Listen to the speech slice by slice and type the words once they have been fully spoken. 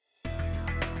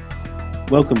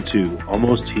Welcome to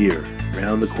Almost Here,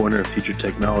 Round the Corner Future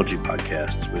Technology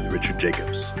podcasts with Richard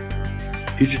Jacobs.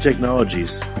 Future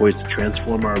technologies poised to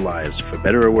transform our lives for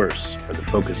better or worse are the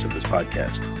focus of this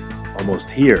podcast.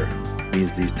 Almost here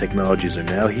means these technologies are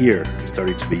now here and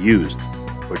starting to be used,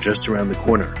 or just around the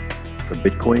corner, from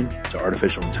Bitcoin to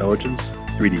artificial intelligence,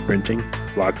 3D printing,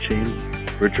 blockchain,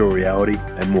 virtual reality,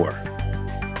 and more.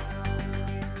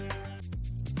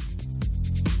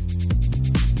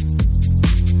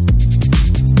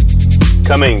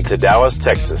 Coming to Dallas,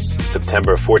 Texas,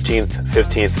 September 14th,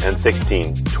 15th, and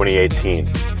 16th, 2018,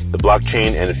 the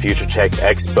Blockchain and Future Tech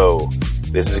Expo.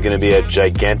 This is going to be a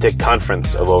gigantic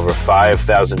conference of over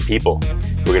 5,000 people.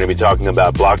 We're going to be talking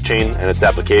about blockchain and its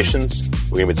applications.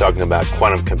 We're going to be talking about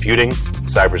quantum computing,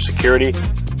 cybersecurity,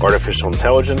 artificial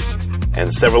intelligence,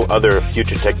 and several other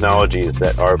future technologies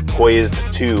that are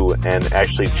poised to and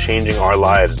actually changing our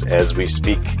lives as we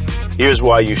speak. Here's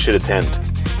why you should attend.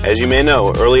 As you may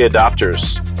know, early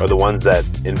adopters are the ones that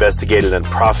investigated and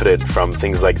profited from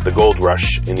things like the gold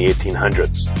rush in the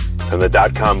 1800s, from the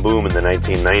dot-com boom in the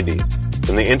 1990s,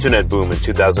 from the internet boom in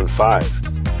 2005,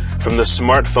 from the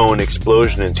smartphone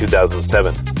explosion in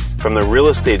 2007, from the real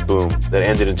estate boom that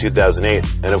ended in 2008,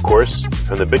 and of course,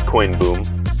 from the Bitcoin boom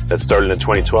that started in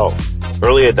 2012.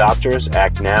 Early adopters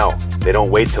act now. They don't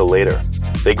wait till later.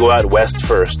 They go out west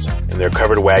first. In their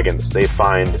covered wagons, they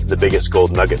find the biggest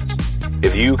gold nuggets.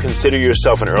 If you consider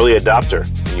yourself an early adopter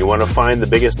and you want to find the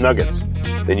biggest nuggets,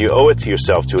 then you owe it to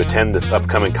yourself to attend this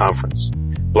upcoming conference.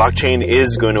 Blockchain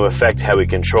is going to affect how we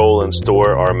control and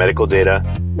store our medical data,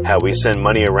 how we send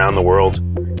money around the world,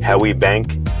 how we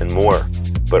bank, and more.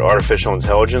 But artificial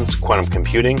intelligence, quantum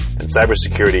computing, and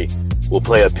cybersecurity will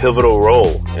play a pivotal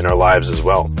role in our lives as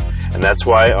well. And that's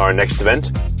why our next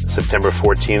event, September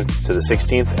 14th to the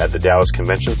 16th at the Dallas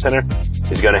Convention Center,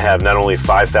 is going to have not only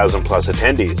 5,000 plus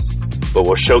attendees, but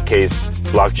will showcase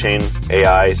blockchain,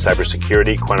 AI,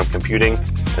 cybersecurity, quantum computing,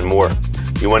 and more.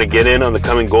 You want to get in on the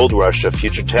coming gold rush of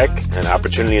future tech and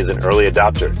opportunity as an early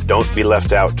adopter. Don't be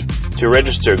left out. To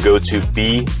register, go to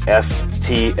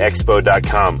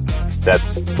bftexpo.com.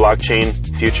 That's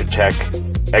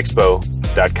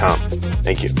blockchainfuturetechexpo.com.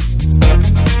 Thank you.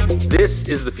 This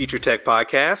is the Future Tech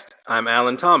Podcast. I'm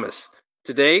Alan Thomas.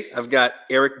 Today, I've got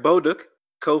Eric Boduk,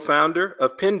 co-founder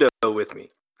of Pendo, with me.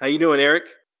 How you doing, Eric?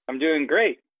 I'm doing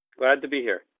great. Glad to be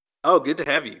here. Oh, good to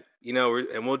have you.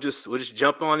 And we'll just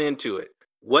jump on into it.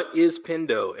 What is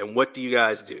Pendo, and what do you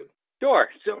guys do? Sure.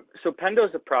 So Pendo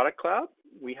is a product cloud.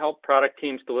 We help product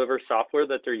teams deliver software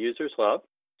that their users love.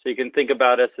 So you can think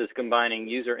about us as combining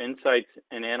user insights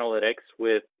and analytics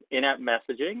with in-app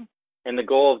messaging. And the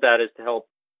goal of that is to help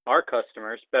our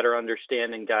customers better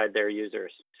understand and guide their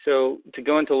users. So to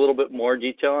go into a little bit more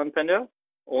detail on Pendo,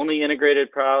 only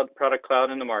integrated product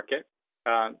cloud in the market.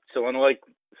 So unlike,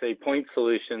 say, point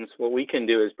solutions, what we can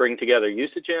do is bring together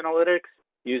usage analytics,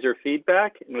 user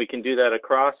feedback, and we can do that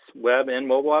across web and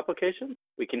mobile applications.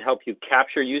 We can help you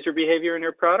capture user behavior in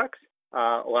your products,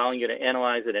 allowing you to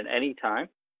analyze it at any time.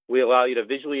 We allow you to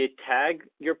visually tag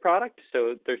your product,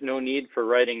 so there's no need for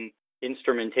writing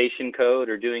instrumentation code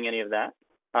or doing any of that.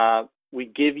 We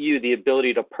give you the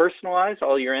ability to personalize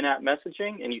all your in-app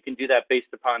messaging, and you can do that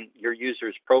based upon your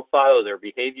user's profile, their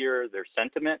behavior, their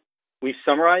sentiment. We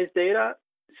summarize data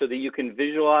so that you can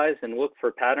visualize and look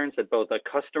for patterns at both a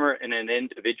customer and an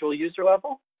individual user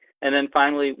level. And then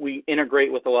finally, we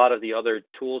integrate with a lot of the other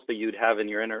tools that you'd have in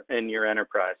your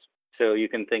enterprise. So you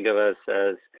can think of us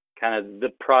as kind of the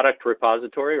product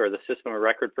repository or the system of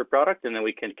record for product, and then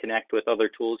we can connect with other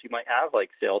tools you might have, like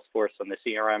Salesforce on the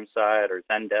CRM side or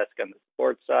Zendesk on the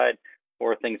support side,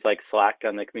 or things like Slack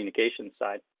on the communications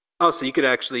side. Oh, so you could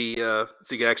actually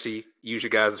use your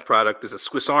guys' product as a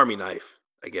Swiss Army knife,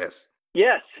 I guess.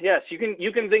 Yes. You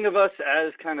can think of us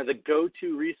as kind of the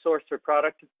go-to resource for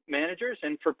product managers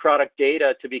and for product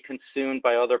data to be consumed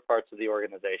by other parts of the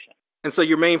organization. And so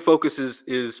your main focus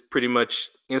is pretty much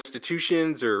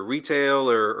institutions or retail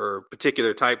or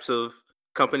particular types of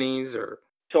companies, or?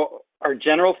 So our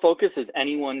general focus is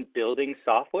anyone building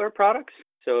software products.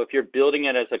 So if you're building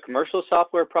it as a commercial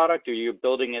software product, or you're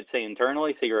building it, say,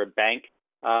 internally, say you're a bank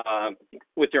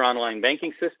with your online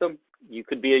banking system, you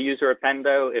could be a user of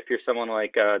Pendo. If you're someone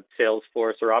like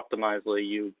Salesforce or Optimizely,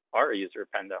 you are a user of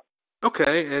Pendo.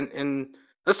 Okay, and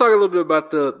let's talk a little bit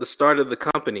about the start of the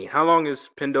company. How long has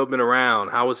Pendo been around?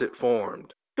 How was it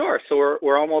formed? Sure. So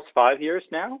we're almost 5 years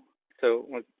now. So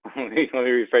let me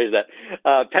rephrase that.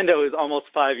 Pendo is almost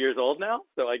 5 years old now.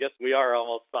 So I guess we are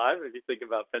almost five. If you think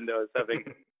about Pendo as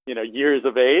having, years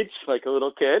of age, like a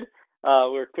little kid,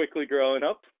 we're quickly growing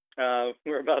up.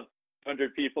 We're about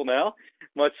 100 people now,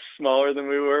 much smaller than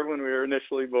we were when we were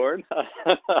initially born.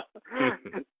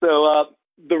 So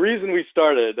the reason we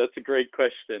started, that's a great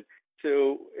question.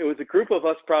 So it was a group of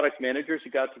us product managers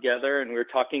who got together, and we were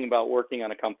talking about working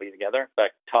on a company together. In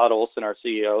fact, Todd Olson, our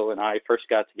CEO, and I first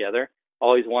got together,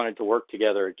 always wanted to work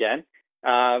together again.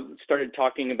 Started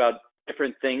talking about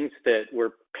different things that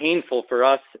were painful for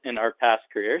us in our past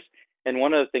careers. And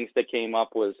one of the things that came up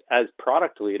was, as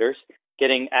product leaders,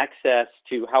 getting access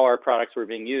to how our products were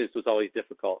being used was always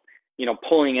difficult.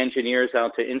 Pulling engineers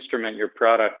out to instrument your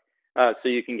product so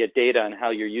you can get data on how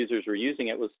your users were using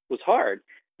it was hard,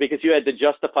 because you had to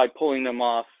justify pulling them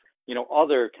off,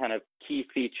 other kind of key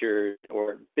features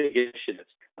or big initiatives.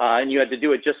 And you had to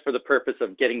do it just for the purpose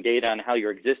of getting data on how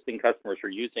your existing customers were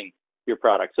using your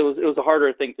product. So it was a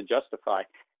harder thing to justify.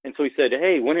 And so we said,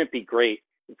 hey, wouldn't it be great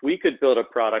if we could build a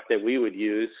product that we would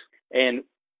use? And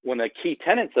one of the key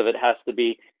tenets of it has to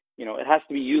be, it has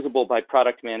to be usable by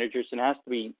product managers, and it has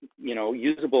to be,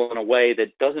 usable in a way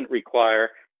that doesn't require,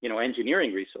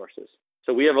 engineering resources.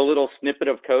 So we have a little snippet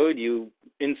of code, you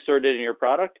insert it in your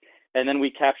product, and then we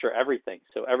capture everything.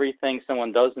 So everything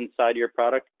someone does inside your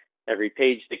product, every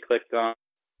page they click on,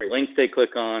 every link they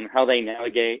click on, how they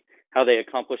navigate, how they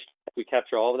accomplish, we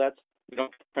capture all of that. We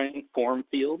don't have any form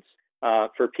fields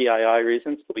for PII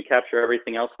reasons, but we capture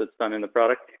everything else that's done in the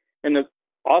product. And the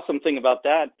awesome thing about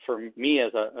that for me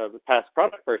as a past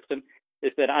product person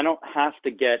is that I don't have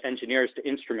to get engineers to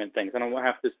instrument things. I don't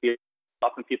have to be,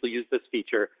 often people use this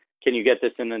feature, can you get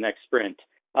this in the next sprint?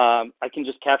 I can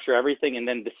just capture everything and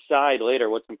then decide later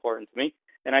what's important to me.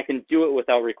 And I can do it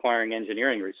without requiring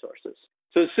engineering resources.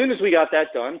 So as soon as we got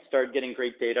that done, started getting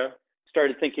great data,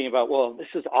 started thinking about, well, this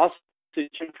is awesome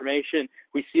information.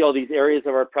 We see all these areas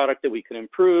of our product that we can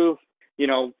improve.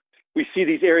 We see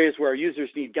these areas where our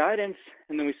users need guidance.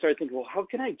 And then we started thinking, well, how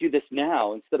can I do this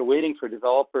now instead of waiting for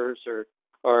developers or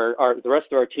the rest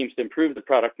of our teams to improve the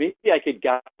product? Maybe I could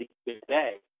guide these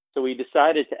today. So we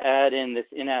decided to add in this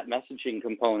in-app messaging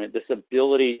component, this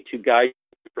ability to guide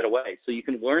you right away. So you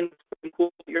can learn something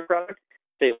cool about your product.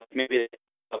 Say, maybe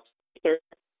say,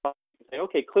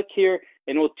 okay, click here,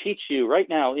 and we'll teach you right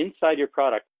now inside your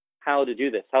product how to do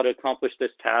this, how to accomplish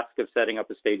this task of setting up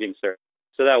a staging server.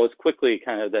 So that was quickly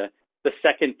kind of the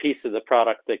second piece of the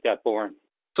product that got born.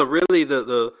 So really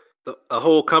the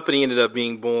whole company ended up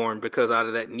being born because out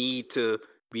of that need to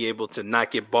be able to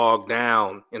not get bogged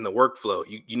down in the workflow.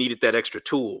 You needed that extra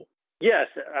tool. Yes,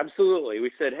 absolutely. We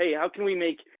said, hey, how can we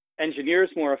make engineers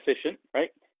more efficient, right?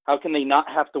 How can they not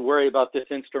have to worry about this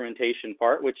instrumentation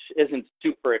part, which isn't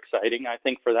super exciting, I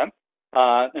think, for them?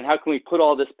 And how can we put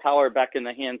all this power back in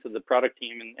the hands of the product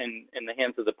team and in the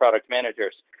hands of the product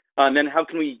managers? And then how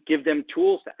can we give them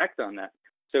tools to act on that?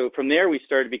 So from there, we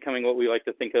started becoming what we like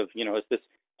to think of, as this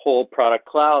whole product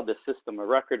cloud, the system of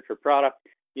record for product,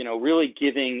 really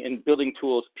giving and building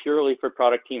tools purely for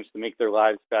product teams to make their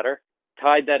lives better.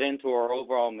 Tied that into our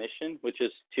overall mission, which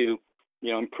is to,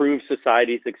 improve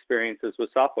society's experiences with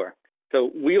software.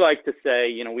 So we like to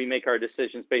say, we make our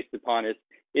decisions based upon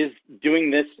is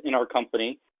doing this in our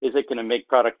company, is it going to make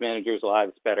product managers'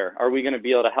 lives better? Are we going to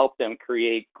be able to help them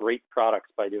create great products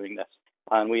by doing this?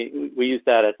 And we use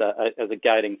that as a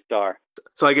guiding star.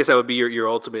 So I guess that would be your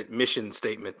ultimate mission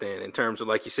statement then, in terms of,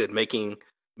 like you said, making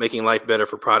life better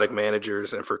for product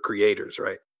managers and for creators,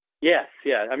 right? Yes,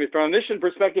 yeah. I mean, from a mission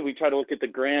perspective, we try to look at the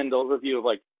grand overview of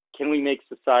can we make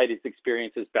society's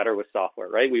experiences better with software,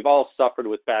 right? We've all suffered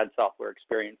with bad software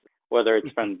experiences, whether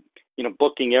it's from,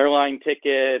 booking airline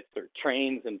tickets or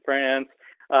trains in France,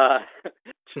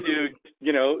 to,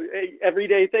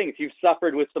 everyday things. You've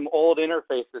suffered with some old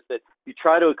interfaces that you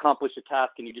try to accomplish a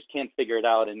task and you just can't figure it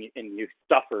out and you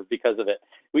suffer because of it.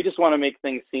 We just want to make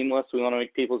things seamless. We want to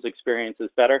make people's experiences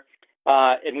better.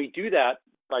 And we do that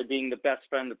by being the best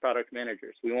friend of product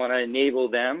managers. We want to enable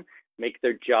them, make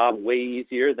their job way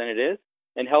easier than it is,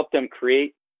 and help them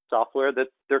create software that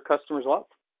their customers love.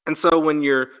 And so when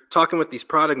you're talking with these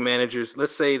product managers,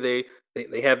 let's say they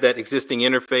have that existing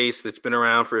interface that's been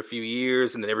around for a few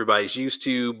years and that everybody's used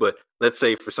to, but let's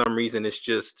say for some reason it's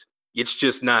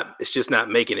just not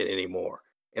making it anymore.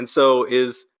 And so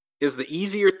is the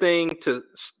easier thing to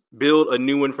build a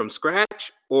new one from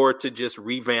scratch, or to just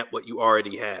revamp what you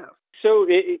already have? So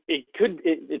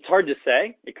it's hard to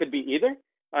say. It could be either.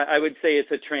 I would say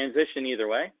it's a transition either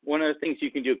way. One of the things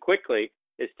you can do quickly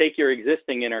is take your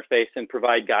existing interface and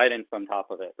provide guidance on top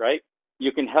of it, right?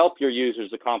 You can help your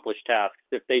users accomplish tasks.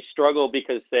 If they struggle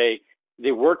because the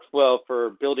workflow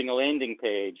for building a landing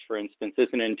page, for instance,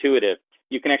 isn't intuitive,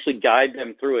 you can actually guide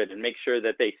them through it and make sure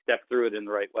that they step through it in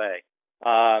the right way.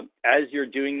 As you're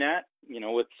doing that,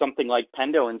 with something like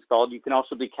Pendo installed, you can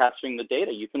also be capturing the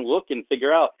data. You can look and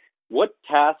figure out what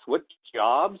tasks, what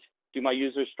jobs do my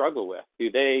users struggle with? Do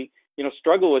they,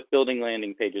 struggle with building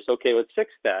landing pages? Okay, let's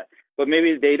fix that. But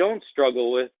maybe they don't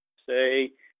struggle with,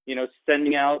 say,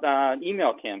 sending out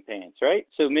email campaigns, right?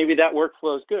 So maybe that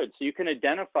workflow is good. So you can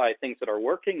identify things that are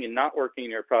working and not working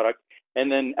in your product.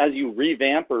 And then as you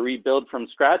revamp or rebuild from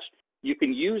scratch, you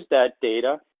can use that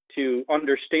data to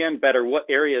understand better what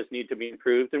areas need to be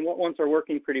improved and what ones are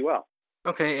working pretty well.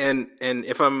 Okay, and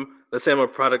if let's say I'm a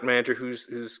product manager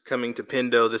who's coming to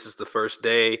Pendo, this is the first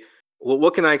day. Well,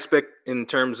 what can I expect in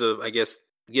terms of, I guess,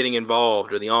 getting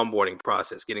involved or the onboarding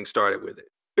process, getting started with it?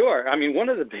 Sure. I mean, one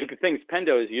of the big things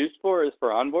Pendo is used for is for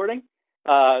onboarding.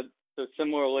 So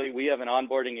similarly, we have an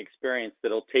onboarding experience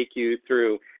that'll take you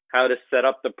through how to set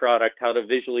up the product, how to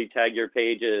visually tag your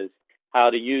pages, how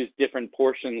to use different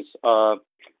portions of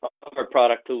our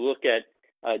product to look at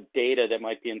data that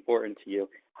might be important to you,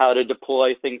 how to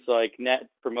deploy things like Net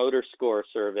Promoter Score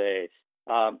surveys.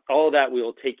 All of that we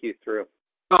will take you through.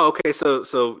 Oh, okay.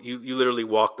 So you literally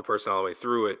walk the person all the way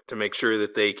through it to make sure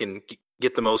that they can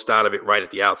get the most out of it right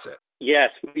at the outset. Yes,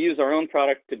 we use our own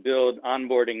product to build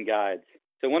onboarding guides.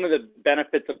 So one of the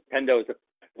benefits of Pendo is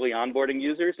effectively onboarding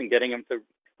users and getting them to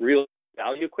real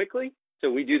value quickly.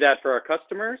 So we do that for our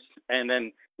customers, and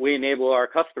then we enable our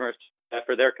customers to do that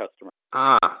for their customers.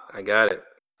 I got it.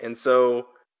 And so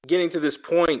getting to this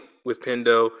point with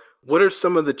Pendo, what are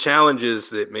some of the challenges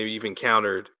that maybe you've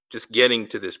encountered just getting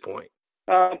to this point?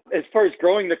 As far as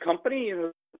growing the company,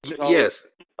 Yes.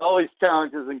 Always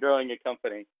challenges in growing a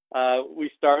company.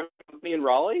 We started a company in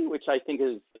Raleigh, which I think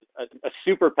is a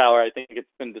superpower. I think it's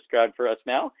been described for us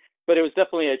now. But it was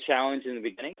definitely a challenge in the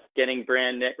beginning, getting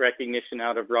brand net recognition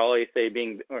out of Raleigh,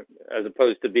 as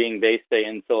opposed to being based, say,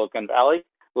 in Silicon Valley,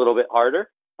 a little bit harder.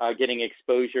 Getting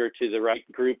exposure to the right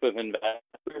group of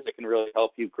investors that can really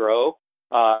help you grow,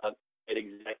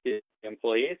 executive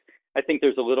employees. I think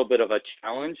there's a little bit of a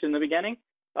challenge in the beginning.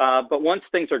 But once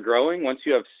things are growing, once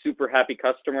you have super happy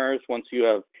customers, once you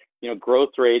have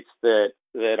growth rates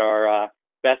that are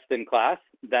best in class,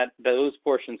 those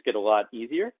portions get a lot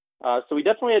easier. So we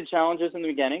definitely had challenges in the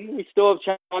beginning. We still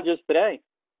have challenges today.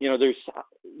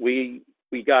 We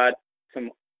got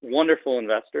some wonderful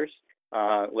investors.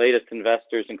 Latest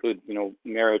investors include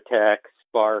Meritech,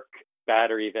 Spark,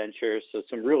 Battery Ventures. So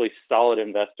some really solid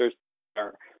investors.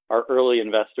 Our early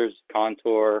investors,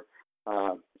 Contour,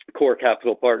 Core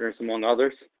Capital Partners, among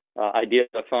others. Idea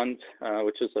Fund,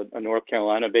 which is a North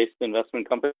Carolina-based investment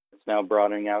company. It's now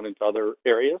broadening out into other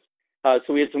areas.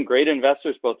 So we had some great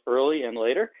investors both early and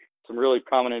later. Some really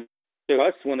prominent to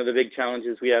us. One of the big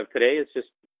challenges we have today is just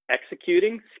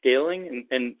executing, scaling,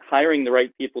 and hiring the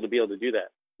right people to be able to do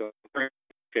that. So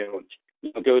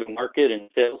go to market and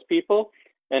salespeople,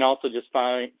 and also just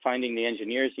finding the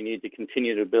engineers you need to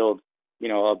continue to build,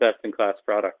 a best-in-class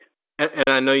product. And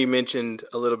I know you mentioned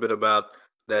a little bit about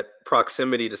that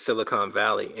proximity to Silicon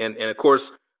Valley, and of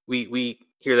course we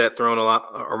hear that thrown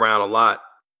around a lot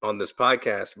on this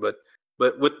podcast. But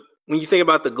when you think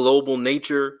about the global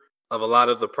nature of a lot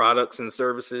of the products and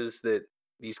services that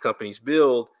these companies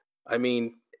build, I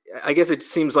mean, I guess it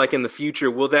seems like in the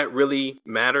future, will that really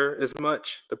matter as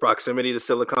much, the proximity to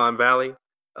Silicon Valley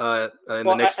in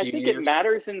the next few years?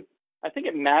 I think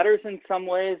it matters in some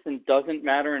ways and doesn't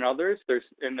matter in others. There's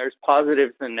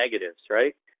positives and negatives,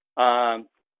 right?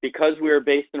 Because we were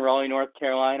based in Raleigh, North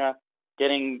Carolina,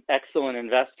 getting excellent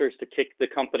investors to kick the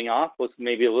company off was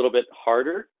maybe a little bit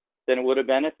harder than it would have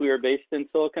been if we were based in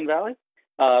Silicon Valley.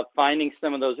 Finding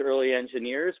some of those early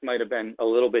engineers might have been a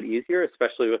little bit easier,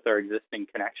 especially with our existing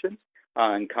connections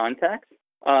and contacts.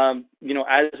 As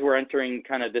we're entering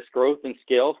kind of this growth and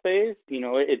scale phase,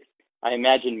 it's, I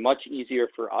imagine, much easier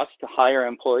for us to hire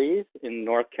employees in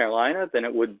North Carolina than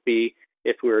it would be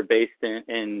if we were based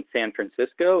in San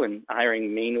Francisco and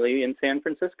hiring mainly in San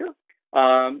Francisco.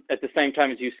 At the same time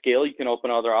as you scale, you can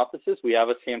open other offices. We have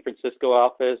a San Francisco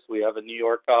office. We have a New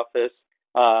York office.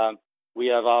 We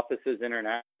have offices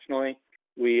internationally.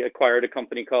 We acquired a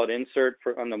company called Insert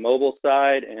on the mobile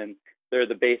side, and they're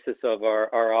the basis of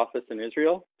our office in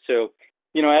Israel. So,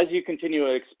 as you continue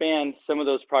to expand, some of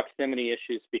those proximity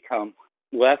issues become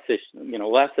less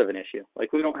of an issue.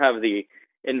 Like, we don't have the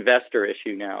investor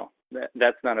issue now.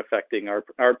 That's not affecting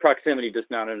our proximity does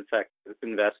not affect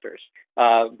investors.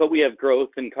 But we have growth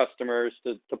in customers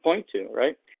to point to,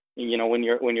 right? When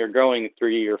you're growing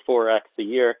 3 or 4x a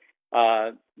year,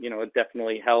 it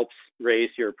definitely helps raise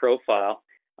your profile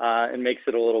and makes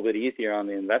it a little bit easier on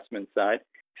the investment side.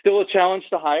 Still a challenge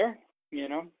to hire,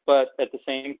 but at the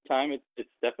same time, it's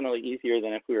definitely easier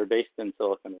than if we were based in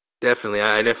Silicon Valley. Definitely.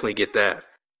 I definitely get that.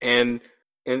 And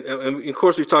And of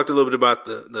course, we talked a little bit about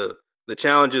the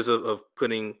challenges of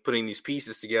putting these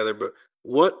pieces together. But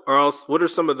what are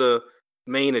some of the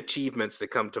main achievements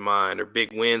that come to mind, or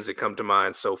big wins that come to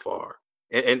mind so far?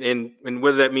 And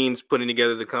whether that means putting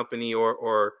together the company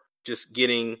or just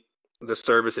getting the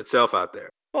service itself out there.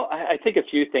 Well, I think a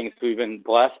few things. We've been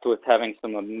blessed with having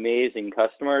some amazing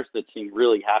customers that seem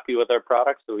really happy with our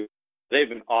products. They've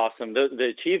been awesome.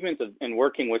 The achievements in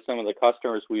working with some of the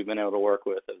customers we've been able to work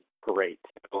with is great.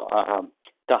 To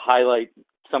highlight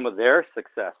some of their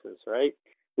successes, right?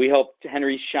 We helped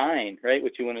Henry Schein, right,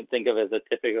 which you wouldn't think of as a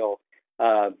typical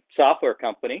software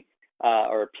company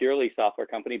or a purely software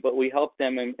company, but we helped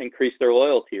them increase their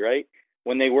loyalty, right?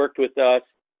 When they worked with us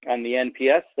on the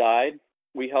NPS side,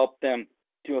 we helped them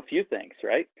do a few things,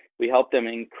 right? We helped them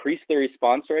increase their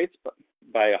response rates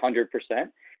by 100%.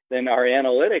 Then our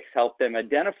analytics helped them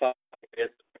identify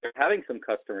if they're having some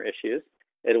customer issues.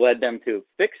 It led them to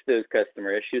fix those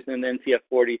customer issues and then see a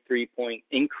 43-point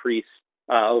increase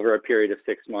over a period of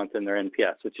 6 months in their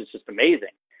NPS, which is just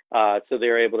amazing. So they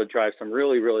were able to drive some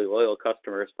really, really loyal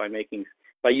customers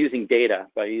by using data,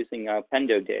 by using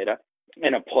Pendo data,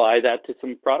 and apply that to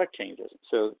some product changes.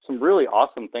 So some really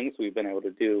awesome things we've been able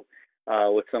to do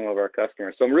with some of our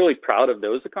customers. So I'm really proud of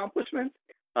those accomplishments.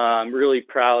 I'm really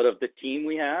proud of the team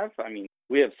we have. I mean,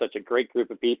 we have such a great group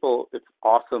of people. It's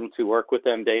awesome to work with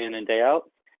them day in and day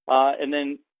out. And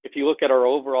then if you look at our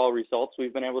overall results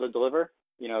we've been able to deliver,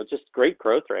 just great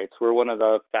growth rates. We're one of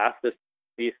the fastest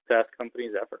SaaS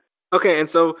companies ever. Okay, and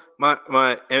so my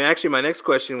next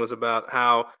question was about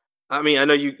how, I mean, I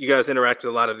know you guys interact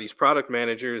with a lot of these product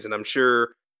managers, and I'm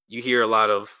sure you hear a lot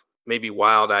of maybe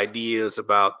wild ideas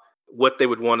about what they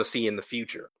would want to see in the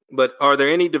future. But are there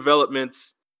any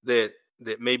developments that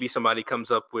maybe somebody comes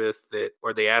up with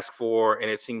or they ask for, and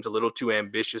it seems a little too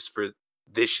ambitious for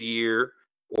this year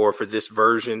or for this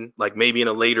version? Like maybe in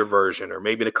a later version, or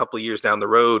maybe in a couple of years down the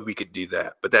road, we could do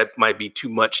that, but that might be too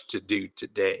much to do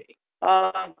today.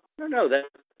 I don't know. That's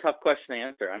a tough question to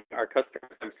answer. Our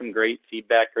customers have some great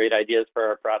feedback, great ideas for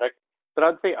our product, but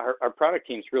I'd say our product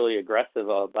team's really aggressive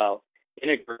about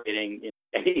integrating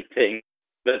anything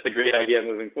that's a great idea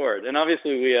moving forward. And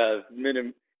obviously, we have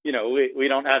we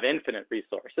don't have infinite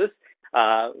resources.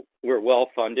 We're well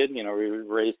funded. We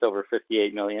raised over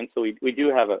 $58 million, so we do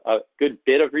have a good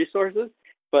bit of resources,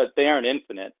 but they aren't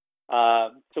infinite.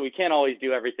 So we can't always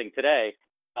do everything today.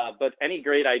 But any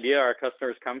great idea our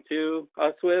customers come to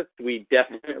us with, we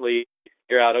definitely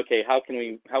figure out, okay, how can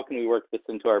we work this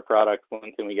into our product?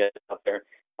 When can we get it out there?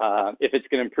 If it's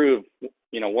going to improve,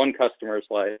 one customer's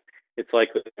life, it's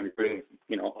likely to improve,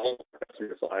 all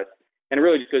customers' lives. And it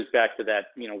really just goes back to that,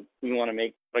 we want to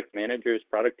make product managers,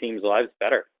 product teams' lives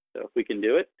better. So if we can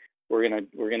do it, we're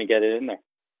gonna get it in there.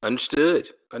 Understood.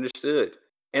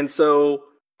 And so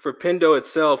for Pendo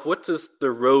itself, what does the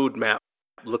roadmap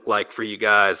look like for you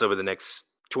guys over the next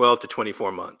 12 to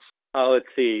 24 months? Let's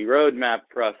see, roadmap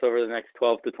for us over the next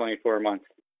 12 to 24 months.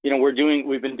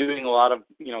 We've been doing a lot of,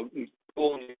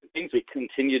 cool things. We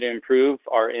continue to improve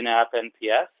our in-app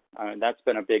NPS. That's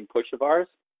been a big push of ours.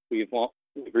 We've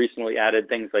recently added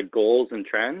things like goals and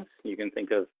trends. You can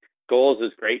think of goals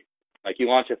as great. Like you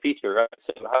launch a feature, right?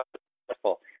 So how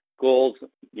successful. Goals,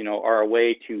 are a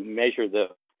way to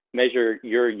measure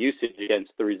your usage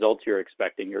against the results you're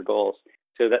expecting, your goals.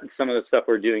 So that some of the stuff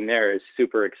we're doing there is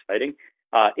super exciting.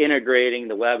 Integrating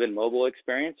the web and mobile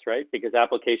experience, right? Because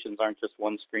applications aren't just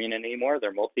one screen anymore;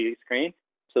 they're multi-screen.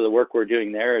 So the work we're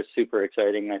doing there is super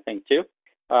exciting, I think, too.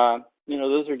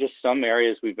 Those are just some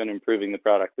areas we've been improving the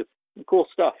product. It's cool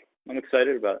stuff. I'm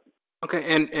excited about it.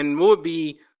 Okay, and what would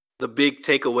be the big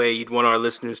takeaway you'd want our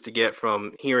listeners to get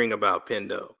from hearing about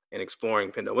Pendo and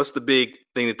exploring Pendo? What's the big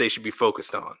thing that they should be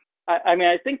focused on?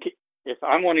 I think if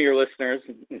I'm one of your listeners,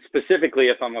 and specifically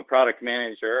if I'm a product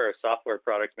manager or a software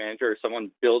product manager or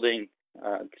someone building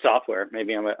software,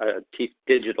 maybe I'm a chief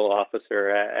digital officer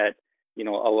at a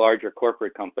larger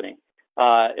corporate company.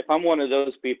 If I'm one of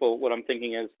those people, what I'm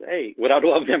thinking is, hey, what I'd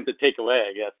love them to take away,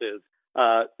 I guess, is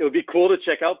it would be cool to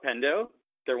check out Pendo.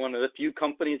 They're one of the few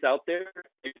companies out there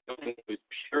who's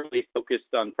purely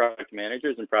focused on product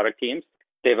managers and product teams.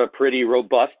 They have a pretty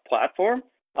robust platform,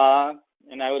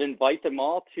 and I would invite them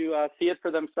all to see it for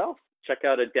themselves. Check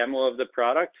out a demo of the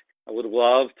product. I would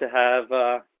love to have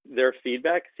their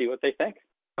feedback, see what they think.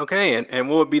 Okay, and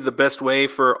what would be the best way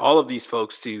for all of these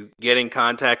folks to get in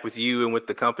contact with you and with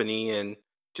the company and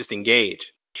just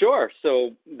engage? Sure.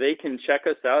 So they can check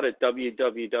us out at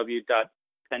www.pendo.io.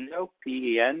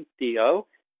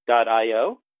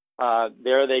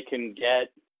 There they can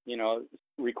get,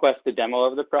 request a demo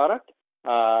of the product.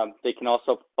 They can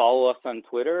also follow us on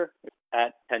Twitter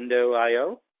at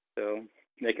Pendo.io. So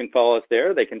they can follow us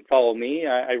there. They can follow me.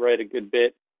 I write a good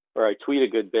bit, or I tweet a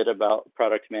good bit about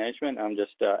product management. I'm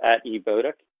just at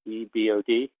eBoduch,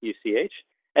 EBODUCH.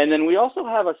 And then we also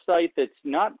have a site that's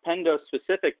not Pendo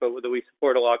specific, but that we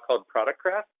support a lot called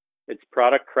ProductCraft. It's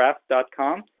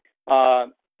productcraft.com.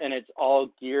 And it's all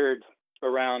geared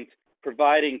around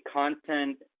providing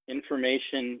content,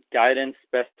 information, guidance,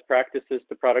 best practices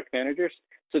to product managers.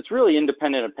 So it's really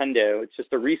independent of Pendo. It's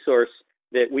just a resource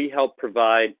that we help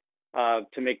provide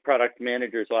to make product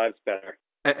managers' lives better.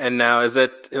 And now, was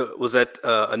that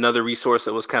another resource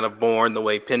that was kind of born the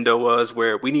way Pendo was,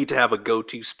 where we need to have a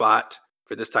go-to spot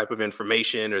for this type of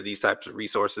information or these types of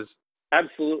resources?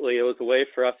 Absolutely. It was a way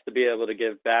for us to be able to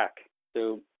give back.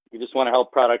 So we just want to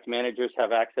help product managers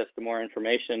have access to more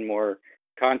information, more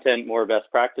content, more best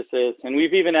practices. And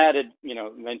we've even added,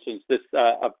 mentions this,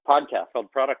 a podcast called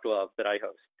Product Love that I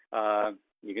host.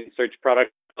 You can search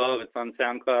Product Love. It's on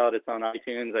SoundCloud. It's on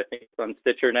iTunes. I think it's on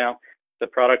Stitcher now. The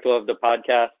Product Love, the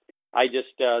podcast. I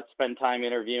just spend time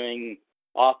interviewing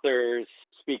authors,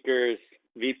 speakers,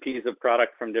 VPs of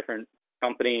product from different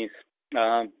companies,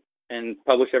 and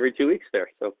publish every 2 weeks there.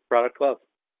 So Product Love.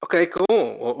 Okay,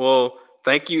 cool. Well,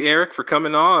 thank you, Eric, for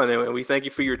coming on, and we thank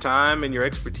you for your time and your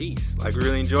expertise. We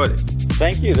really enjoyed it.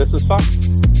 Thank you. This was fun.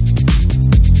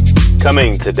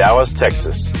 Coming to Dallas,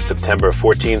 Texas, September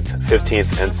 14th,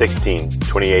 15th, and 16th,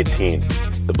 2018,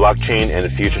 the Blockchain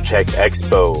and Future Tech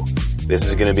Expo. This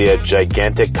is going to be a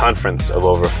gigantic conference of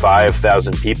over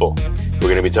 5,000 people. We're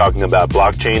going to be talking about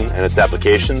blockchain and its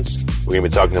applications. We're going to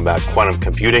be talking about quantum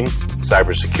computing,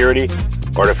 cybersecurity,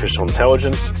 artificial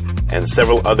intelligence, and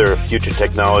several other future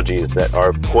technologies that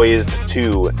are poised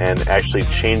to and actually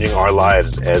changing our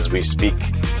lives as we speak.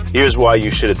 Here's why you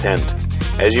should attend.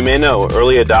 As you may know,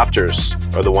 early adopters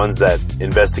are the ones that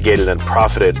investigated and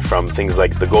profited from things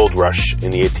like the gold rush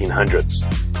in the 1800s,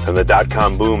 from the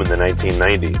dot-com boom in the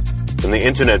 1990s, from the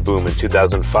internet boom in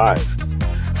 2005,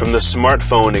 from the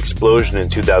smartphone explosion in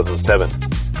 2007,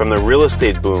 from the real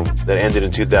estate boom that ended in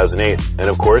 2008, and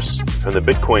of course, from the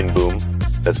Bitcoin boom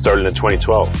that started in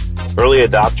 2012. Early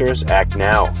adopters act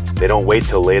now. They don't wait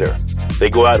till later. They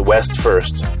go out west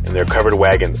first. In their covered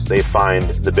wagons, they find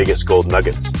the biggest gold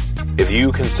nuggets. If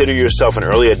you consider yourself an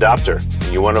early adopter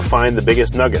and you want to find the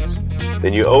biggest nuggets,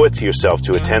 then you owe it to yourself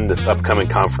to attend this upcoming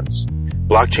conference.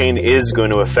 Blockchain is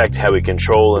going to affect how we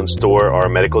control and store our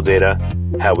medical data,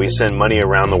 how we send money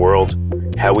around the world,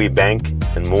 how we bank,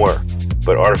 and more.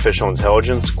 But artificial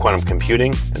intelligence, quantum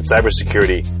computing, and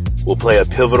cybersecurity will play a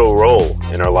pivotal role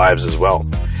in our lives as well.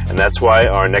 And that's why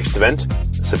our next event,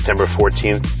 September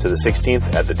 14th to the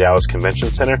 16th at the Dallas Convention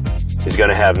Center, is going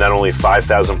to have not only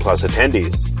 5,000 plus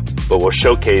attendees, but will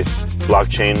showcase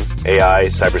blockchain, AI,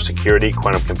 cybersecurity,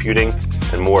 quantum computing,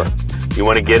 and more. You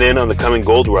want to get in on the coming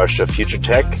gold rush of future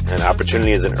tech and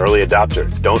opportunity as an early adopter.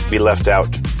 Don't be left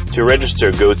out. To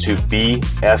register, go to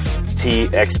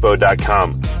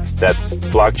bftexpo.com. That's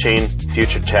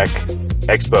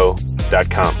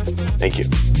blockchainfuturetechexpo.com. Thank you.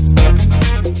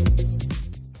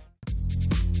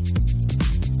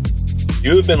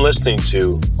 You have been listening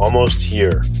to Almost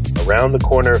Here, Around the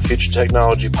Corner Future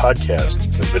Technology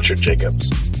podcast with Richard Jacobs.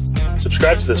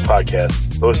 Subscribe to this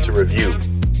podcast, post a review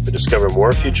to discover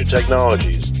more future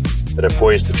technologies that are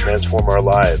poised to transform our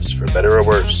lives for better or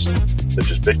worse,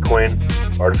 such as Bitcoin,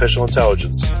 artificial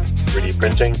intelligence, 3D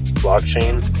printing,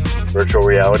 blockchain, virtual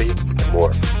reality, and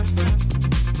more.